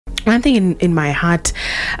one thing in my heart,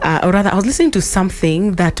 or rather I was listening to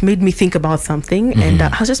something that made me think about something, and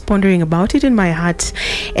I was just pondering about it in my heart,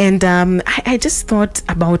 and I just thought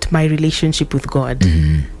about my relationship with God.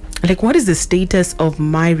 Like, what is the status of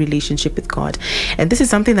my relationship with God? And this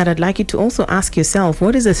is something that I'd like you to also ask yourself.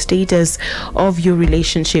 What is the status of your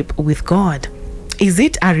relationship with God? Is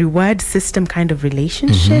it a reward system kind of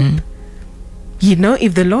relationship? You know,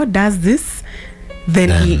 if the Lord does this,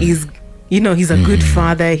 then he is, you know, he's a good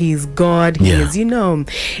father, he's God, he is, you know.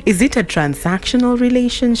 Is it a transactional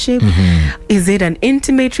relationship? Is it an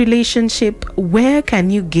intimate relationship? Where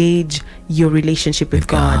can you gauge your relationship with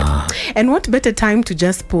God? And what better time to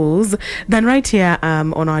just pause than right here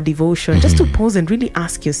on our devotion, just to pause and really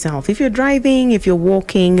ask yourself. If you're driving, if you're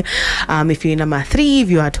walking, if you're in a 3, if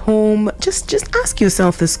you're at home, just ask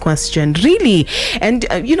yourself this question, really. And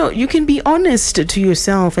you know, you can be honest to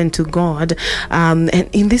yourself and to God. And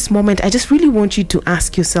in this moment, I just really want you to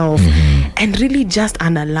ask yourself and really just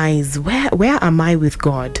analyze, where am I with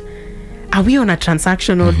God? Are we on a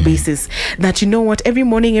transactional basis that, you know what, every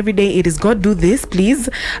morning, every day, it is God, do this, please,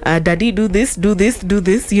 Daddy, do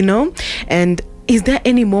this, you know? And is there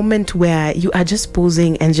any moment where you are just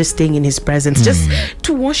pausing and just staying in his presence, just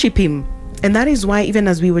to worship him? And that is why, even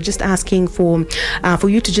as we were just asking for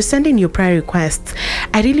you to just send in your prayer requests,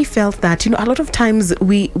 I really felt that, you know, a lot of times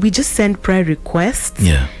we just send prayer requests.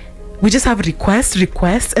 We just have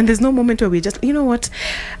requests, and there's no moment where we just, you know what,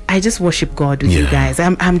 I just worship God with you guys.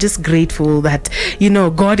 I'm just grateful that, you know,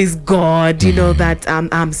 God is God, you know, that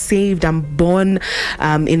I'm saved, I'm born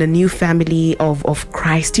in a new family of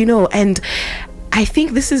Christ, you know. And I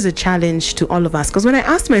think this is a challenge to all of us, because when I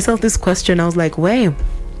asked myself this question, I was like, wait,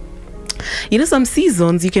 you know, some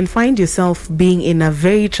seasons you can find yourself being in a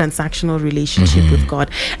very transactional relationship with God.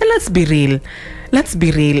 And let's be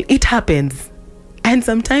real, it happens. And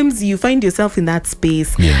sometimes you find yourself in that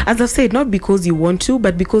space, as I've said, not because you want to,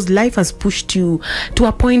 but because life has pushed you to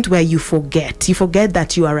a point where you forget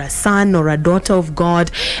that you are a son or a daughter of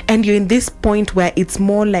God, and you're in this point where it's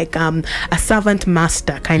more like a servant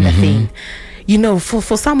master kind of thing. You know, for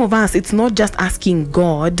some of us, it's not just asking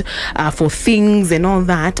God for things and all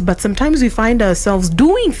that, but sometimes we find ourselves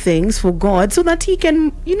doing things for God so that he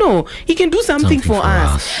can, you know, he can do something for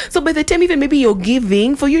us. So by the time even maybe you're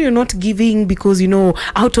giving, for you, you're not giving because, you know,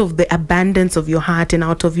 out of the abundance of your heart and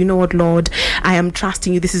out of, you know what, Lord, I am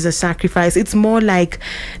trusting you, this is a sacrifice. It's more like,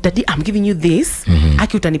 Daddy, I'm giving you this,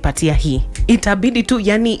 aki utanipatia hii, itabidi tu,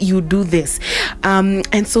 yani you do this.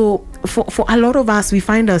 And so for a lot of us, we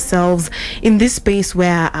find ourselves in this space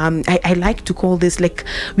where I like to call this, like,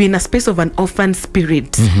 we're in a space of an orphan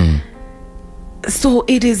spirit. So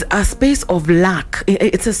it is a space of lack.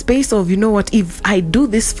 It's a space of, you know what, if I do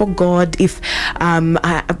this for God, if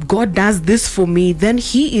God does this for me, then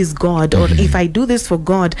he is God. Or if I do this for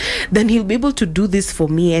God, then he'll be able to do this for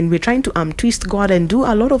me. And we're trying to twist God and do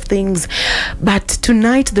a lot of things. But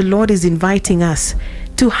tonight the Lord is inviting us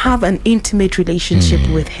to have an intimate relationship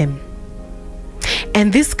with him.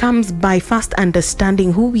 And this comes by first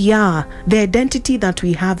understanding who we are, the identity that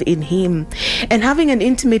we have in him. And having an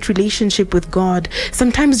intimate relationship with God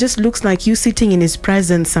sometimes just looks like you sitting in his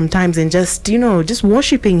presence sometimes and just, you know, just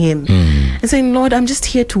worshiping him and saying, Lord, I'm just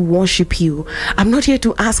here to worship you. I'm not here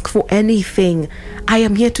to ask for anything. I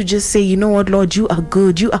am here to just say, you know what, Lord, you are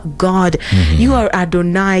good, you are God, you are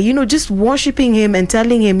Adonai, you know, just worshiping him and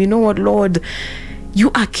telling him, you know what, Lord,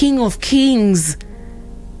 you are King of Kings.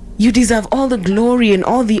 You deserve all the glory and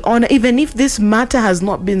all the honor. Even if this matter has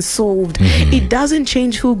not been solved, it doesn't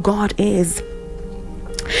change who God is.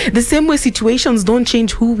 The same way situations don't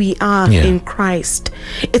change who we are in Christ.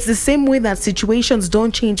 It's the same way that situations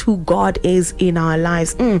don't change who God is in our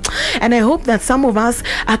lives. And I hope that some of us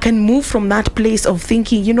can move from that place of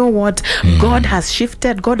thinking, you know what, God has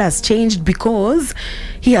shifted, God has changed because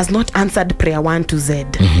he has not answered prayer 1 to Z.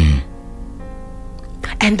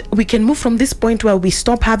 And we can move from this point where we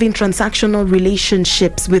stop having transactional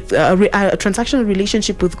relationships with a transactional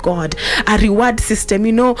relationship with God, a reward system.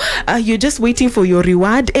 You know, you're just waiting for your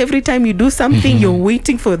reward. Every time you do something, you're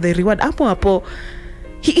waiting for the reward. Apo.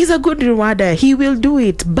 He is a good rewarder. He will do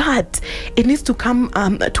it. But it needs to come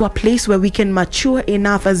to a place where we can mature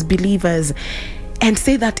enough as believers and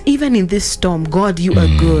say that even in this storm, God, you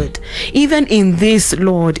are good. Even in this,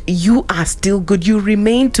 Lord, you are still good. You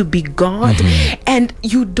remain to be God, and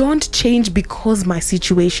you don't change because my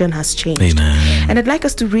situation has changed. Amen. And I'd like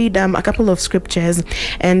us to read a couple of scriptures,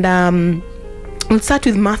 and we'll start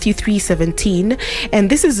with Matthew 3:17, and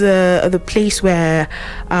this is the place where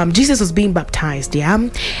Jesus was being baptized.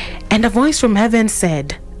 And a voice from heaven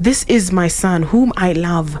said, this is my son whom I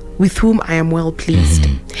love, with whom I am well pleased.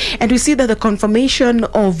 And we see that the confirmation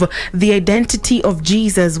of the identity of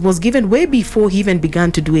Jesus was given way before he even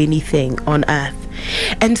began to do anything on earth.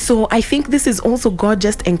 And so I think this is also God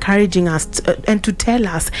just encouraging us and to tell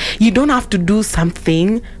us, you don't have to do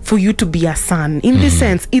something for you to be a son. In this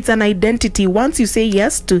sense, it's an identity. Once you say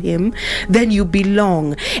yes to him, then you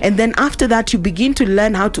belong. And then after that, you begin to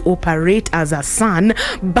learn how to operate as a son.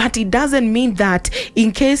 But it doesn't mean that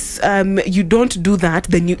in case you don't do that,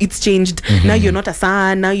 then it's changed. Now you're not a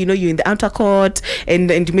son. Now, you're in the outer court,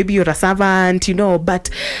 and maybe you're a servant,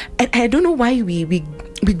 But I don't know why we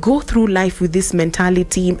go through life with this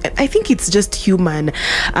mentality. I think it's just human,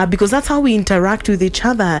 because that's how we interact with each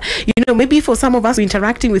other. Maybe for some of us, we're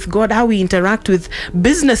interacting with God, how we interact with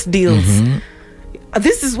business deals.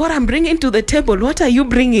 This is what I'm bringing to the table. What are you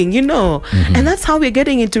bringing? And that's how we're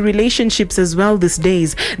getting into relationships as well these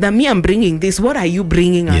days. That me, I'm bringing this. What are you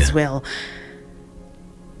bringing as well?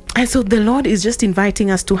 And so the Lord is just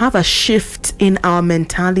inviting us to have a shift in our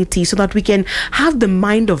mentality so that we can have the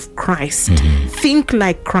mind of Christ, think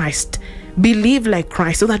like Christ, believe like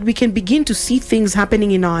Christ, so that we can begin to see things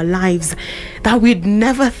happening in our lives that we'd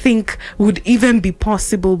never think would even be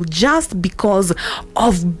possible, just because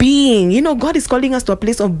of being. God is calling us to a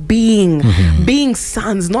place of being, being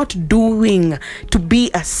sons, not doing to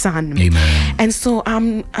be a son. Amen. And so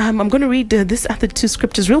I'm going to read this other two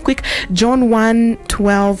scriptures real quick. John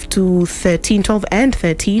 1:12 and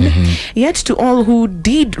 13. Yet to all who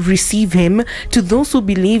did receive him, to those who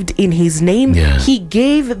believed in his name, he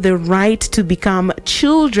gave the right to become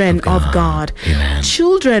children of God.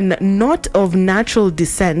 Children not of natural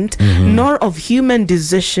descent, nor of human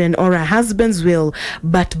decision or a husband's will,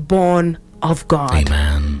 but born of God.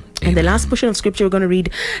 Amen. And the last portion of scripture we're going to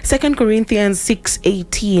read, 2 Corinthians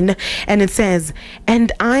 6:18, and it says,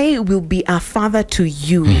 and I will be a father to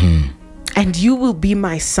you, and you will be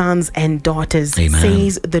my sons and daughters,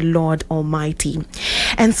 says the Lord Almighty.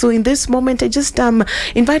 And so in this moment, I just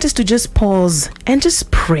invite us to just pause and just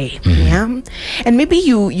pray. And maybe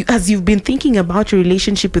you as you've been thinking about your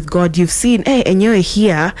relationship with God, you've seen, hey, and you're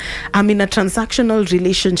here, I'm in a transactional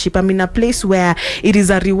relationship. I'm in a place where it is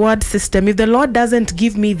a reward system. If the Lord doesn't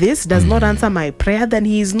give me this, does not answer my prayer, then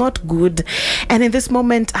he is not good. And in this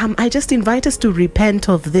moment, I just invite us to repent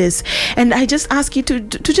of this. And I just ask you to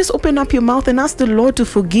just open up your mouth and ask the Lord to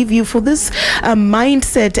forgive you for this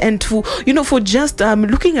mindset, and for just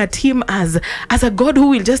looking at him as a God who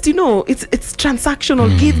will just it's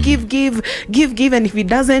transactional. Give, and if he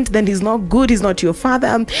doesn't, then he's not good, he's not your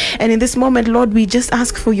father. And in this moment, Lord, we just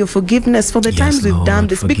ask for your forgiveness for the times we've done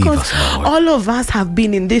this, because all of us have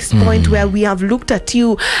been in this point where we have looked at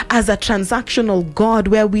you as a transactional God,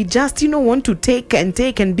 where we just want to take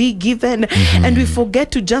and be given, and we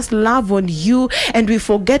forget to just love on you, and we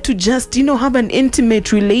forget to just have an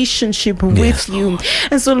intimate relationship with you.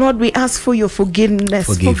 And so, Lord, we ask for your forgiveness.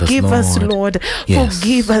 Forgive us, Lord.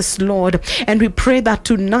 Forgive us, Lord. And we pray that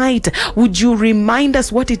tonight, would you remind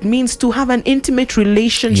us what it means to have an intimate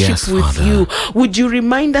relationship with you? Would you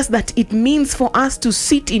remind us that it means for us to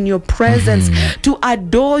sit in your presence, to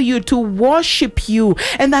adore you, to worship you,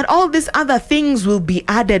 and that all these other things will be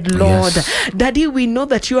added, Lord. Daddy, we know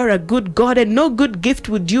that you are a good God, and no good gift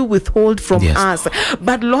would you withhold from us.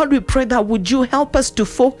 But Lord, we pray that would you help us to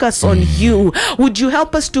focus on you? Would you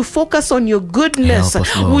help us to focus on your goodness?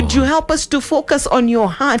 Would you help us to focus on your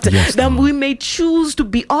heart, that we may choose to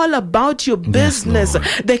be all about your business,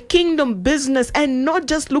 the kingdom business, and not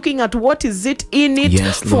just looking at what is it in it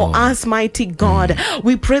for us, mighty God.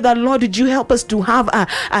 We pray that, Lord, would you help us to have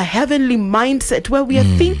a heavenly mindset where we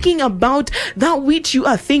are thinking about that which you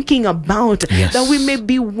are thinking about, that we may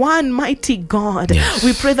be one, mighty God.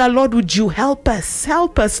 We pray that, Lord, would you help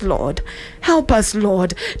us, Lord. Help us,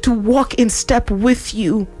 Lord, to walk in step with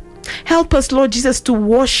you. Help us, Lord Jesus, to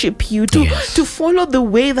worship you, to follow the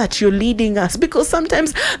way that you're leading us, because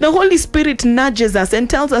sometimes the Holy Spirit nudges us and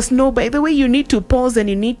tells us, no, by the way, you need to pause and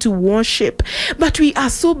you need to worship. But we are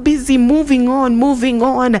so busy moving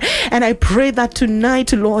on. And I pray that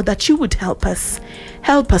tonight, Lord, that you would help us.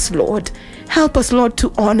 Help us, Lord. Help us, Lord,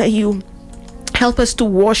 to honor you. Help us to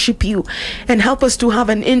worship you, and help us to have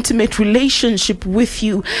an intimate relationship with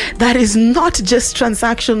you that is not just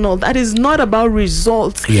transactional, that is not about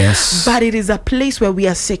results, but it is a place where we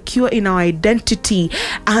are secure in our identity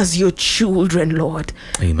as your children, Lord.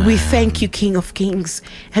 Amen. We thank you, King of Kings,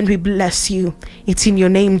 and we bless you. It's in your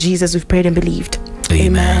name, Jesus, we've prayed and believed.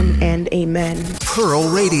 Amen and amen. Pearl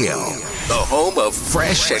Radio, the home of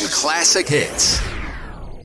fresh and classic hits.